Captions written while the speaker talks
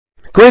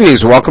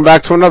Greetings, welcome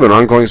back to another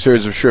ongoing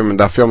series of Shurim and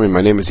Daf Yomi. My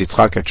name is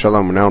Yitzchak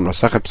Shalom. We're now in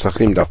Masachet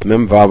Pesachim, Daf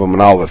Mem Vav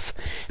Amud Aleph.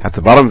 At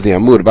the bottom of the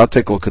Amud, about to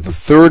take a look at the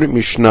third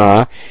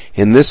Mishnah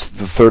in the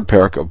third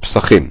parak of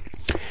Pesachim.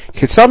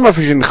 Kitzad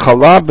mafishin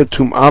chala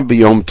betum'ah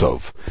b'yom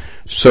tov.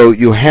 So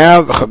you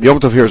have, Yom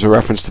Tov here is a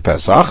reference to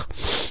Pesach.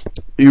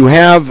 You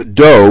have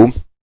dough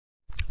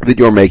that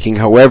you're making,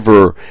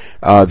 however,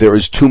 there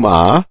is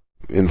tum'ah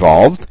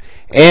involved,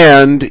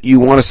 and you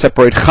want to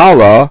separate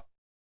challah,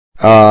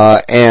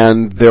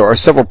 and there are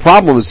several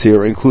problems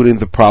here, including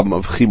the problem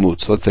of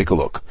chimutz. Let's take a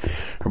look.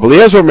 He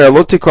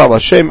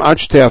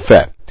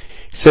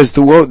says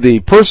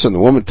the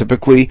woman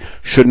typically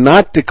should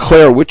not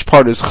declare which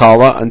part is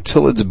challah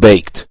until it's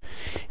baked.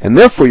 And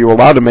therefore you're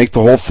allowed to make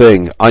the whole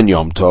thing on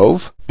Yom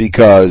Tov,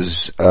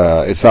 because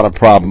it's not a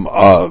problem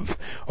of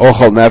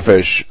ochel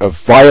nefesh, of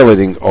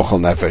violating ochel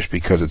nefesh,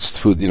 because it's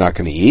food you're not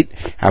going to eat.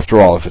 After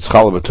all, if it's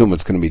challah b'tum,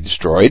 it's going to be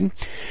destroyed.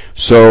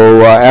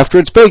 So after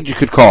it's baked, you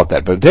could call it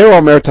that. But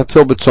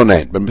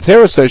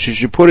Matera says you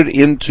should put it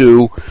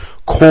into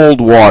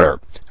cold water.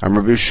 He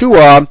says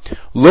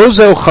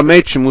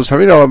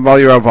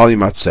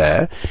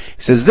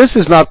this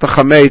is not the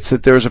chametz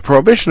that there is a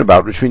prohibition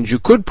about, which means you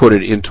could put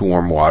it into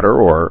warm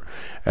water or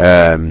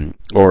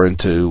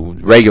into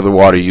regular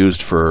water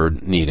used for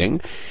kneading.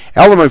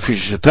 What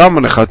you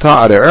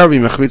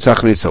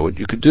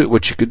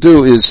could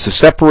do is to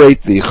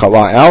separate the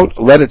challah out,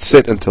 let it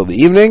sit until the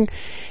evening,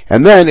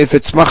 and then if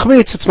it's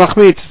machmitz, it's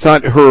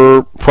not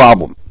her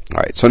problem.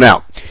 Alright, so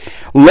now,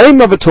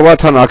 perhaps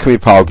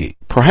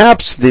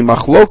the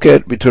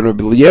machloket between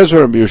Rabbi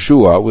Eliezer and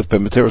Yeshua, with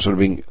Ben Matera sort of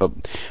being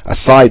a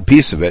side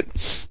piece of it,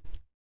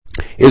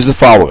 is the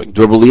following.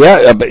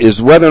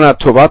 Is whether or not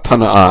Tovat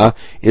Hana'ah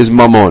is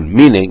mamon,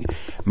 meaning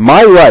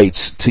my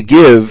rights to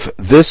give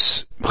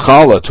this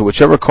challah to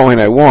whichever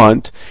kohen I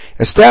want,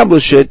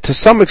 establish it to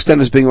some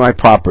extent as being my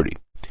property.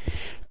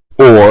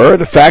 Or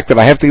the fact that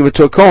I have to give it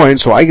to a kohen,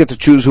 so I get to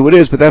choose who it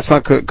is, but that's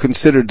not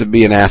considered to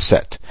be an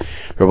asset.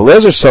 Rabbi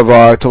Eliezer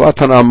Savar Tovat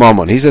Hana'ah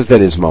mamon. He says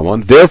that is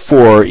mamon.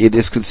 Therefore, it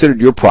is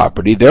considered your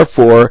property.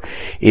 Therefore,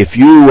 if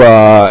you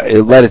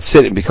let it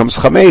sit and becomes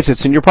chametz,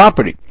 it's in your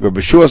property.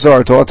 Rabbi Yeshua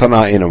Savar Tovat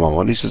Hana'ah ain't a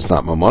mamon. He says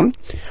not mamon.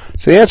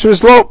 So the answer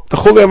is lo. The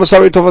chuli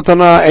amasavi Tovat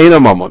Hana'ah ain't a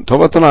mamon.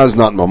 Tovat Hana'ah is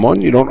not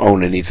mamon. You don't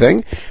own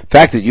anything. The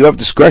fact that you have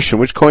discretion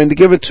which kohen to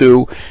give it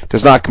to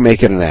does not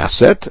make it an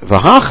asset.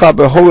 V'hacha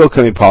behoil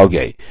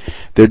kamipalge.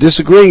 They're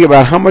disagreeing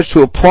about how much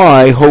to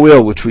apply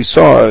hoil, which we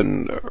saw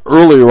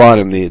earlier on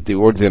in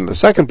towards the end of the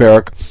second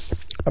parak,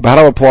 about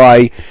how to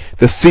apply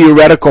the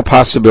theoretical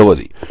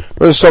possibility.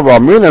 He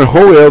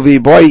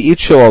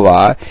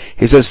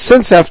says,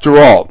 since after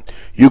all,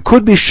 you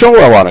could be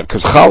shoel on it,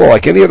 because challah,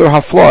 like any other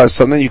hafla, is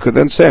something you could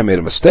then say, I made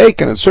a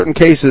mistake, and in certain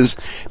cases,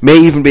 may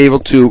even be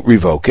able to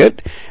revoke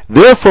it.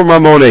 Therefore,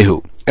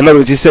 mamonehu. In other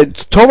words, he said,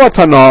 Tovat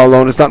Hana'ah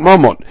alone is not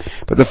mamon.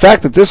 But the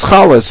fact that this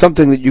challah is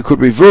something that you could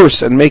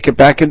reverse and make it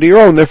back into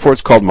your own, therefore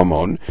it's called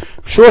mamon.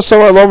 Shua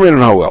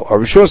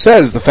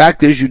says, the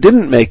fact is you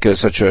didn't make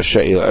such a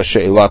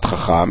she'ilat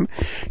chacham,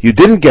 you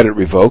didn't get it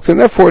revoked, and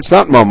therefore it's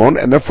not mamon,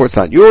 and therefore it's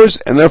not yours,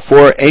 and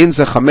therefore ein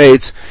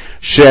zechametz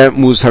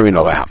she'muzharin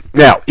aleha.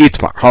 Now,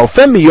 itmar,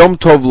 ha'ofem miyom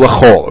tov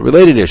l'chol, a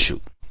related issue.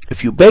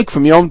 If you bake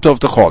from Yom Tov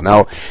to Chol.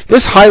 Now,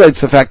 this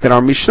highlights the fact that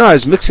our Mishnah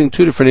is mixing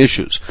two different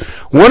issues.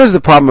 One is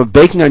the problem of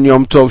baking on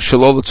Yom Tov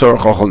Shelo L'Tzorech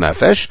Ochel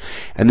Nefesh,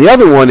 and the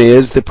other one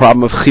is the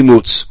problem of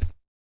Chimutz.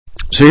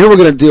 So here we're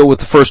going to deal with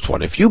the first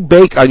one. If you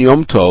bake on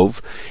Yom Tov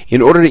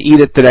in order to eat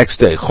it the next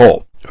day,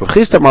 Chol, Rav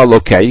Chisda Amar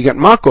Lokeh, you get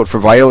makot for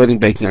violating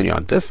baking on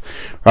Yom Tov.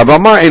 Rav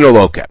Amar Eino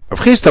Lokeh. Rav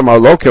Chisda Amar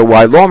Lokeh,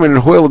 why lo min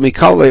hoil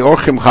mikale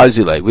orchim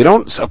chazile? We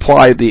don't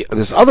apply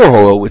this other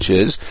hoil, which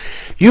is,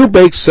 you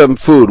baked some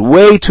food,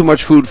 way too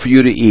much food for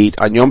you to eat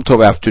on Yom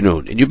Tov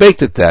afternoon, and you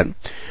baked it then.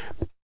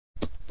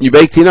 You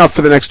baked enough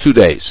for the next 2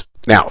 days.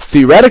 Now,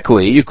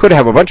 theoretically, you could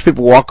have a bunch of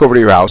people walk over to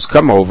your house,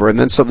 come over, and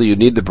then suddenly you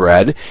need the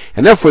bread,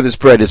 and therefore this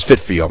bread is fit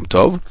for Yom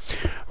Tov.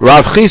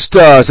 Rav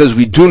Chisda says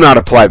we do not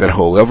apply that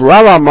hoil.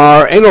 Rav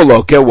Amar Eino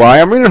Lokeh, why?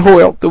 I'm reading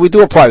hoil, that we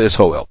do apply this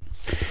hoil.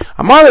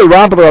 Amar le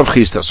Rav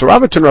Chisda. So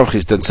Rav turned Rav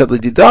Chisda and said,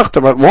 "L'didach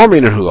about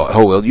warming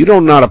hoil. You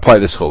do not apply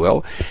this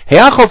hoil.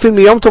 He'achofim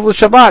Yom Tov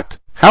l'Shabbat.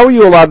 How are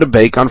you allowed to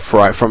bake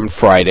from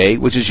Friday,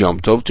 which is Yom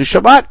Tov, to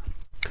Shabbat?"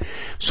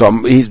 So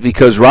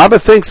because Rabbah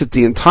thinks that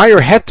the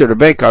entire heter to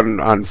bake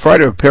on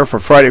Friday, prepare for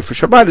Friday for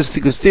Shabbat, is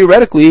because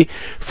theoretically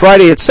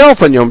Friday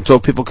itself on Yom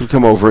Tov people could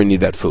come over and need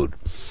that food.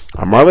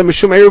 Amar le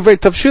mishum eruv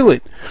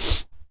tavshilin.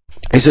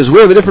 He says we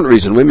have a different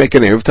reason. We make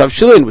an eruv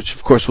tavshilin, which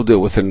of course we'll deal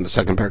with in the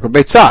second parak of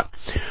Beitzah.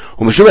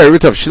 What,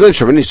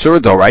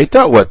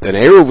 an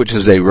eruv, which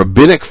is a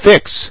rabbinic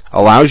fix,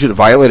 allows you to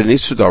violate an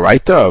isur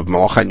d'oraita of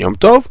malacha and Yom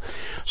Tov?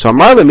 So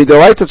Amarle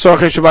midoraita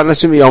tzorchei Shabbat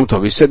nasim Yom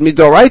Tov. He said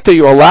midoraita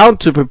you're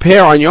allowed to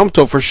prepare on Yom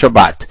Tov for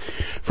Shabbat.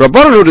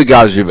 Rabbanan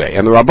Udegazribe,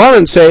 and the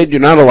Rabbanan said you're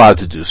not allowed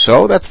to do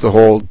so. That's the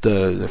whole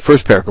the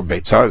first parak of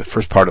Beitzah, the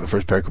first part of the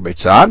first parak of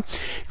Beitzah.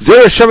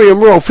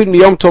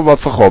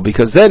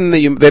 Because then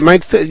you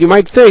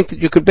might think that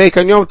you could bake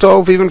on Yom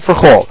Tov even for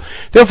Chol.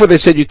 Therefore, they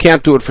said you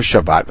can't do it for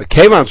Shabbat.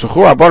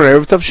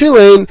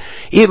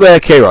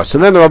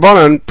 And then the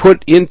Rabbanan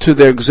put into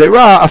their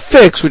Gzeirah a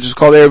fix, which is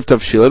called Erev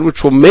Tavshilin,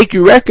 which will make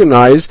you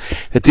recognize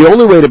that the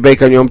only way to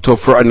bake on Yom Tov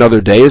for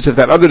another day is if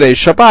that other day is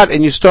Shabbat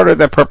and you started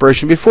that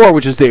preparation before,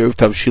 which is the Erev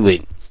Tavshilin.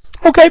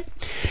 Okay.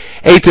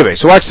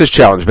 So watch this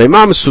challenge. You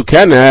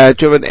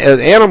have an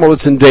animal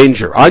that's in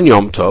danger on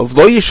Yom Tov.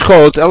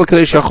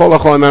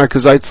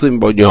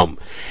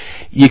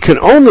 You can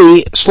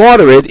only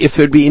slaughter it if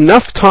there'd be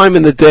enough time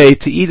in the day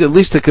to eat at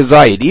least a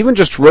kazayit, even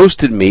just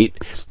roasted meat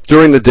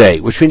during the day,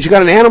 which means you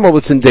got an animal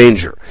that's in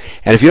danger.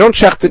 And if you don't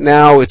check it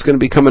now, it's going to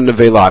become a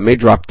nevela. It may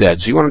drop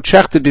dead. So you want to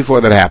check it before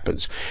that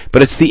happens.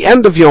 But it's the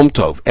end of Yom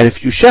Tov. And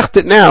if you shecht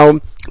it now,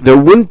 there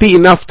wouldn't be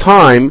enough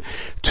time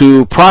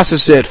to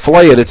process it,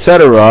 fillet it,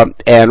 etc.,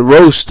 and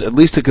roast at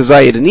least a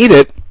kazayit and eat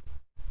it,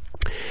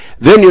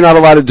 then you're not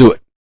allowed to do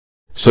it.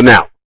 So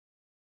now,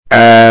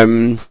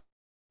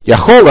 you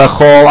don't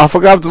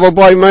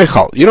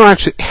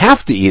actually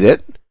have to eat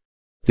it.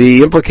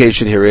 The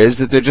implication here is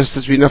that there just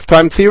has to be enough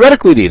time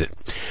theoretically to eat it.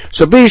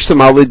 So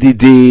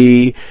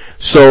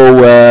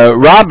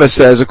Rabbah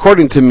says,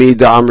 according to me,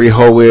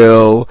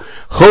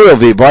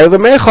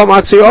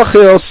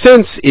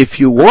 since if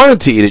you wanted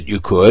to eat it, you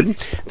could.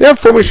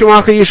 Therefore, you're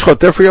allowed to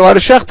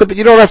shecht it, but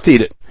you don't have to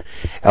eat it.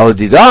 But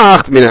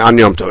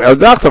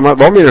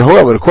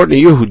according to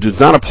you, who does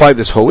not apply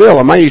this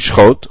ho'il,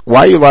 why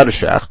are you allowed to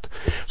shecht?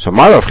 So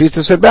Marlav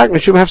Chisda said back,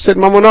 Mishum Hefsed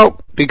Mamono,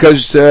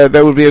 because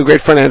that would be a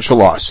great financial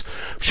loss.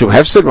 Mishum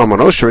Hefsed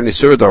Mamono, Shirin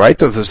Isur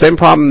Doraita, the same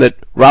problem that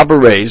Rabbah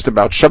raised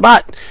about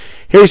Shabbat.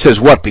 Here he says,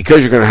 what?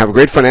 Because you're going to have a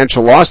great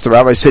financial loss, the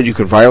Rabbi said you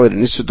can violate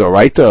an Isur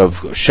Doraita of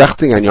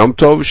shechting on Yom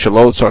Tov,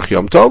 Shalol Tzarch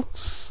Yom Tov.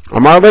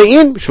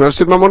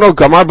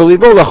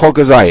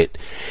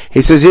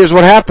 He says, here's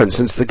what happens.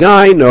 Since the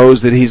guy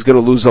knows that he's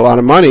going to lose a lot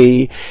of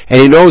money,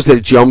 and he knows that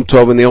it's Yom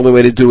Tov, and the only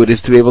way to do it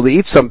is to be able to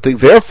eat something,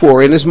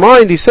 therefore, in his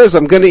mind, he says,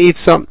 I'm going to eat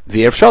some. And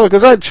he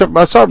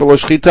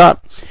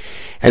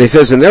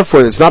says, and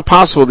therefore, it's not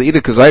possible to eat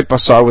a kazayit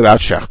basar without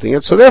shechting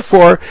it, so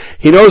therefore,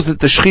 he knows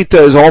that the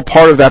shechita is all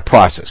part of that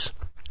process.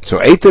 So,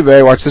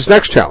 watch this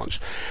next challenge.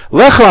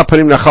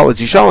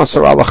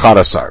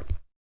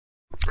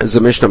 As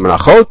a Mishnah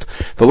Menachot,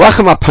 the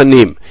lechem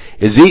apanim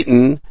is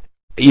eaten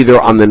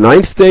either on the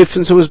 9th day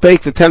since it was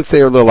baked, the 10th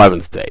day, or the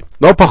 11th day.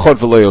 No pachot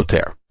v'lo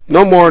yoter.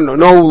 No more,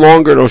 no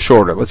longer, no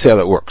shorter. Let's see how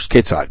that works.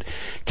 Ketzad.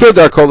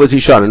 Kedar kol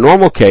l'tisha. In a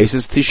normal case,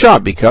 it's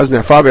tisha, because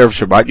nefab erev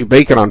Shabbat, you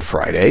bake it on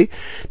Friday.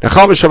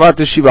 Nechal v'shabbat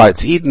t'shiva.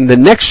 It's eaten the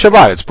next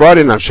Shabbat. It's brought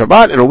in on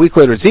Shabbat, and a week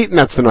later it's eaten.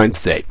 That's the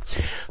 9th day.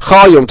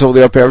 Chal Yom Tov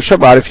li'op erev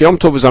Shabbat. If Yom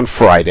Tov is on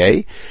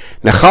Friday,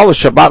 nechal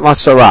Shabbat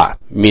l'sarah,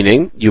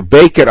 meaning you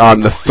bake it on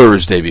the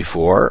Thursday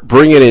before,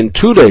 bring it in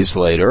 2 days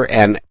later,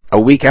 and a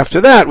week after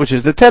that, which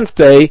is the 10th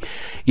day,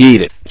 you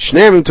eat it. If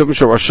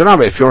your Rosh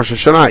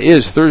Hashanah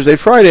is Thursday,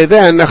 Friday,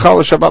 then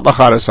Nechal Shabbat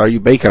L'Chadasar, you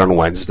bake it on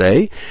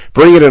Wednesday,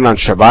 bring it in on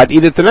Shabbat,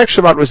 eat it the next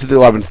Shabbat, which is the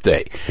 11th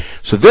day.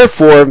 So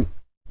therefore,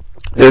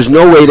 there's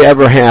no way to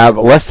ever have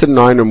less than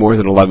 9 or more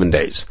than 11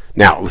 days.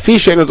 Now, the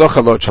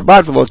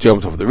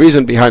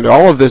reason behind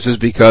all of this is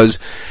because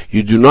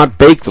you do not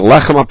bake the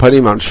Lechem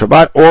HaPanim on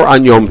Shabbat or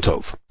on Yom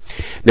Tov.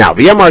 Now,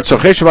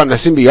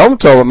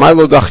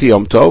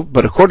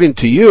 but according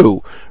to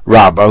you,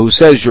 Rabbah, who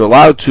says you're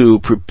allowed to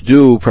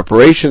do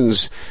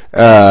preparations,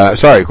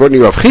 according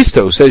to Rav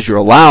Chisda, who says you're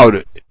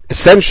allowed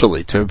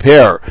essentially to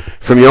prepare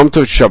from Yom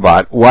Tov to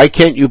Shabbat, why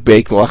can't you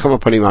bake the Lechem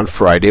HaPanim on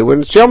Friday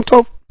when it's Yom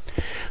Tov?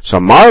 So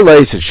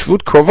Marley said, Shvut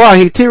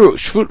Krova hitiru,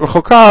 Shvut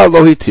Rechoka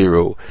lo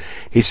hitiru.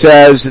 He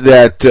says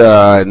that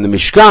in the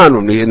Mishkan,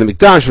 in the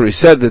Mikdash, when he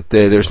said that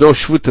there's no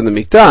Shvut in the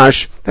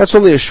Mikdash, that's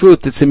only a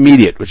Shvut that's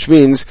immediate, which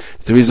means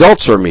the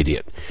results are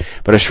immediate.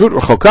 But a Shvut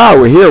Rechoka,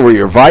 we're here where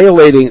you're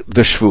violating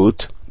the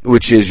Shvut,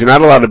 which is you're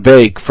not allowed to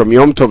bake from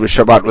Yom Tov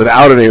to Shabbat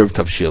without an Erev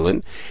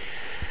Tavshilin,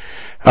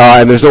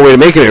 and there's no way to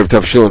make an Erev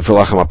Tavshilin for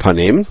Lechem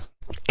HaPanim.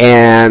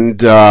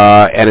 And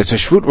it's a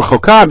Shvut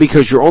Rechoka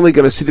because you're only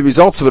going to see the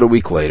results of it a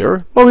week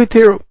later. Lo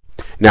hitiru.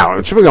 Now,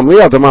 according to Rishon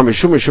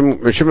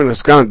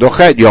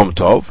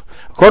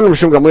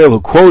Gamliel,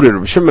 who quoted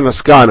Rishon ben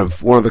Askan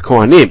of one of the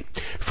Kohanim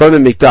from the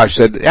Mikdash,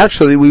 said,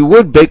 actually, we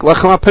would bake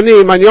Lechem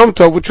HaPanim on Yom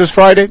Tov, which was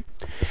Friday.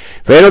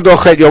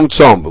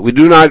 But we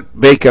do not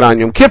bake it on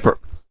Yom Kippur.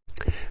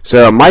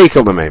 So,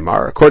 Michael the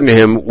Meimar, according to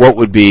him, what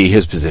would be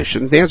his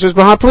position? The answer is,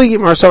 that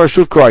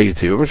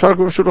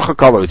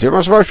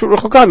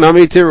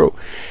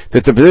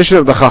the position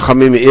of the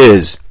Chachamim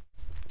is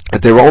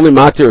that they were only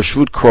matir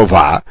shvut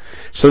krova,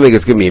 something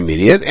that's going to be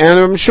immediate,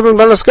 and Shimon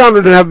ben Askan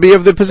would have be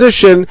of the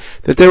position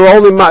that they were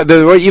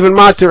even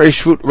matir a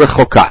shvut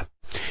rechoka.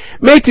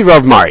 Meiti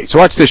Rav Mari. So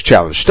watch this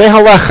challenge. Shtei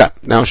halecha.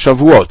 Now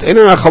Shavuot. Ein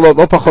nechalot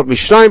lo pachot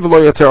mishnayim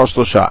v'lo yoter al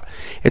shlosha.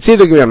 It's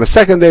either going to be on the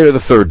second day or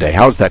the third day.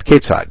 How's that?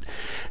 Ketzad.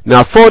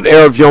 Now for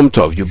Erev Yom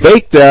Tov, you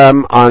bake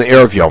them on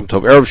Erev Yom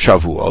Tov, Erev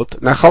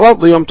Shavuot. Nechalot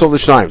lo Yom Tov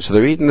l'shnayim. So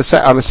they're eaten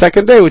on the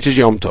second day, which is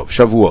Yom Tov,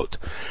 Shavuot.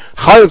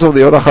 Chal Yom Tov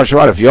li'odach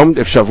Shabbat.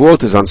 If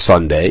Shavuot is on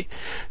Sunday,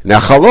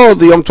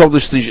 nechalot lo Yom Tov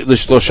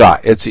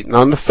l'shlosha. It's eaten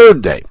on the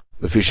third day.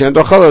 You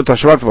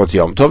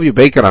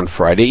bake it on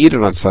Friday, eat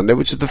it on Sunday,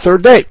 which is the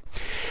third day.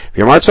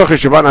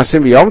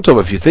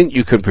 If you think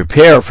you can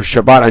prepare for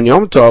Shabbat on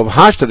Yom Tov,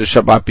 hashta de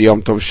Shabbat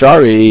b'Yom Tov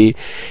shari.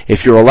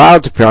 If you're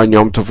allowed to prepare on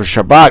Yom Tov for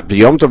Shabbat,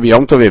 b'Yom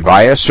Tov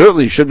evaya,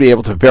 certainly you should be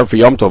able to prepare for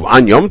Yom Tov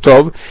on Yom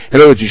Tov.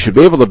 In other words, you should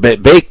be able to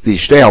bake the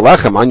Shtei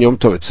HaLechem on Yom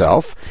Tov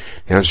itself.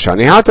 And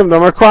Shani Hatam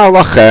Damar Kwa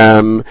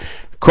Lachem.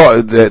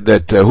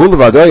 That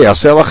hulavadoy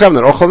yaseh lachem,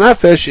 that ochel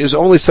nefesh is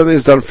only something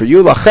that's done for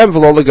you, lachem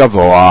v'lo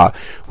legavoa,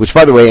 which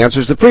by the way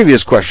answers the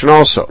previous question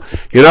also.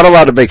 You're not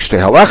allowed to bake shtei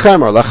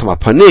halechem or lechem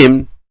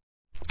apanim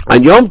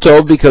on Yom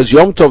Tov, because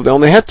Yom Tov, the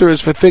only heter is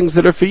for things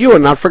that are for you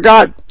and not for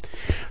God.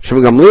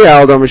 So how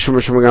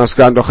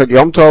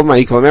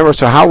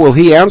will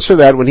he answer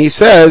that when he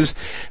says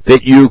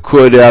that you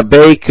could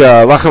bake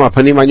lechem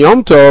apanim on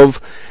Yom Tov?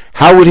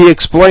 How would he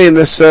explain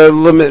this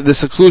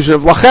this exclusion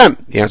of lachem?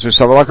 The answer is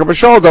Savalak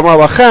Abashol, Damar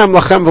lachem,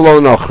 lachem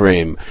v'lo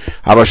nochrim.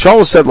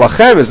 Abashol said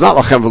lachem is not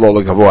lachem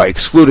v'lo legavoa,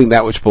 excluding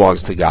that which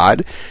belongs to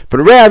God,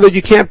 but rather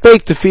you can't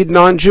bake to feed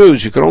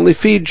non-Jews. You can only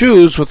feed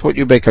Jews with what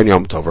you bake on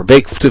Yom Tov, or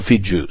bake to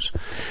feed Jews.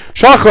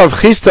 Shalach Rav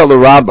Chisda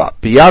l'Rabba,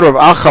 b'yad Rav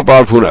Acha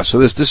bar Huna. So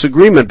this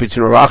disagreement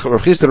between Rav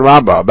Chisda and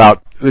Rabba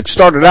about, it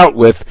started out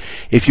with,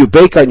 if you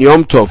bake on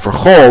Yom Tov for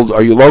chol,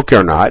 are you loke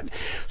or not?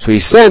 So he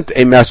sent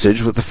a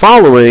message with the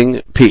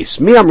following piece.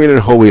 Mi amrin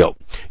and ho'il.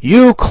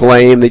 You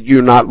claim that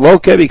you're not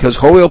loke because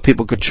ho'il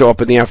people could show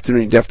up in the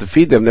afternoon, you'd have to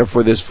feed them,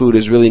 therefore this food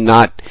is really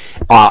not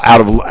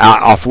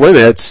off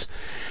limits.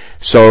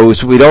 So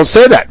we don't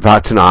say that.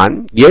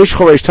 Vatanan. Yesh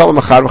choresh telam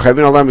achad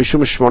v'chayvin alam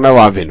mishum shmona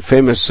lavin.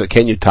 Famous,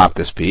 can you top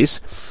this piece?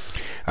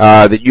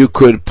 That you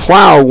could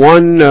plow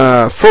one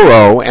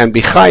furrow and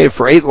be chayiv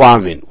for 8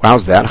 lavin.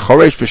 How's that?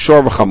 Choresh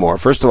v'shor v'chamor.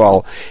 First of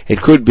all,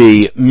 it could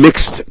be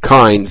mixed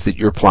kinds that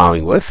you're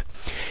plowing with.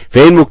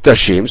 Vein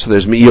muktashim, so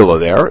there's me'ila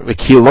there.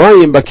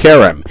 V'kilayim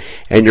b'kerem,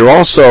 and you're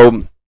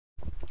also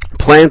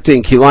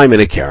planting kilayim in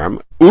a kerem.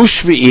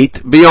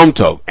 Ushvi'it b'yom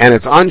tov, and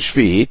it's on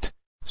shvi'it,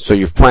 so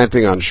you're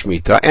planting on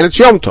shmita, and it's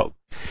yom tov.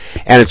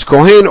 And it's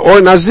Kohen or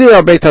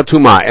Nazir Beit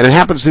HaTumah. And it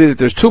happens to be that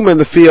there's Tumah in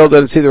the field,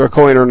 and it's either a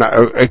Kohen or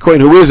a Kohen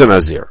who is a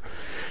Nazir.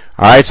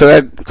 Alright, so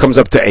that comes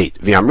up to 8.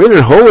 He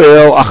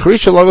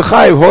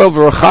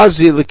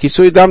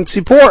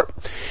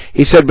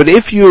said, but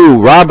if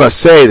you, Rabbah,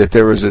 say that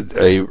there is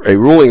a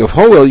ruling of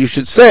Hoel, you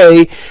should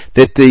say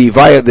that the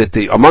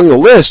among the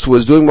list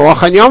was doing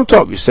Malach on Yom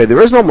Tov. You say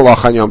there is no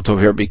Malach on Yom Tov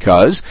here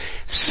because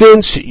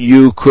since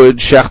you could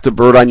shech the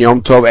bird on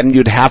Yom Tov and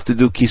you'd have to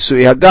do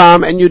Kisui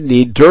Hadam and you'd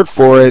need dirt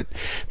for it,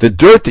 the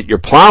dirt that you're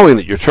plowing,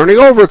 that you're turning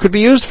over, could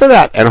be used for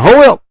that. And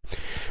Hoel.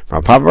 He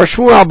said,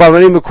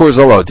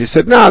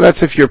 no,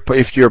 that's if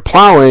you're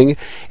plowing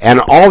and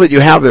all that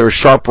you have there is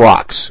sharp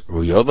rocks.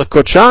 You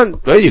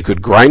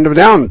could grind them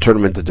down and turn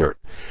them into dirt.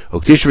 You're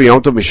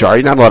not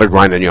allowed to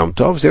grind on Yom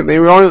Tov.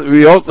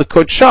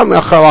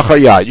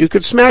 You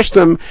could smash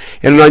them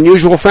in an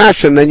unusual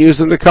fashion, then use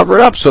them to cover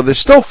it up, so they're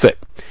still fit.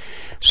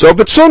 So,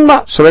 but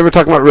Tzunma, so they were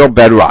talking about real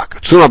bedrock.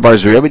 Tzunma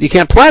Barzuriya, but you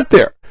can't plant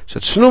there. So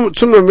we're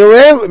talking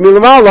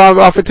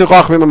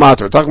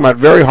about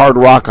very hard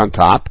rock on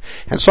top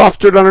and soft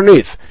dirt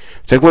underneath.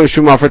 Well,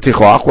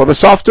 the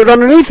soft dirt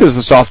underneath is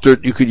the soft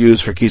dirt you could use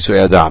for Kisui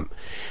Adam.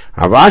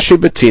 Ravashi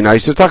Bettina,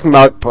 he's talking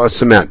about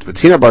cement.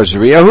 Bettina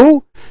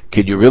Barzuriyahu,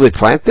 could you really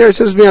plant there? It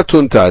says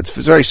Miatunta, it's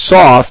very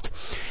soft,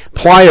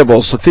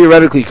 pliable, so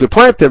theoretically you could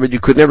plant there, but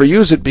you could never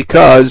use it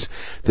because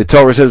the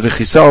Torah says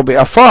V'chisel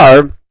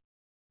be'afar,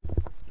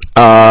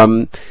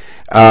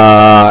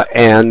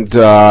 and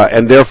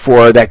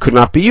therefore that could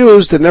not be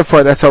used, and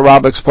therefore that's how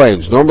Rabbah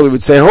explains. Normally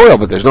we'd say hoil,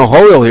 but there's no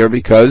hoil here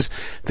because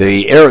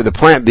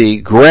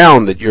the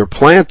ground that you're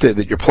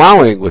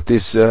plowing with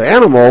this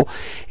animal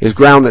is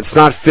ground that's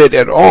not fit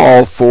at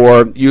all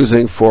for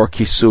using for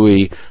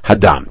Kisui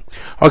Hadam.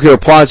 Okay, we'll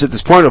pause at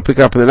this point. We'll pick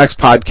up in the next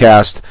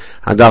podcast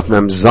on Daf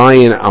Mem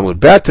Zayin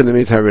Amud Bet. In the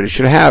meantime, everybody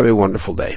should have a wonderful day.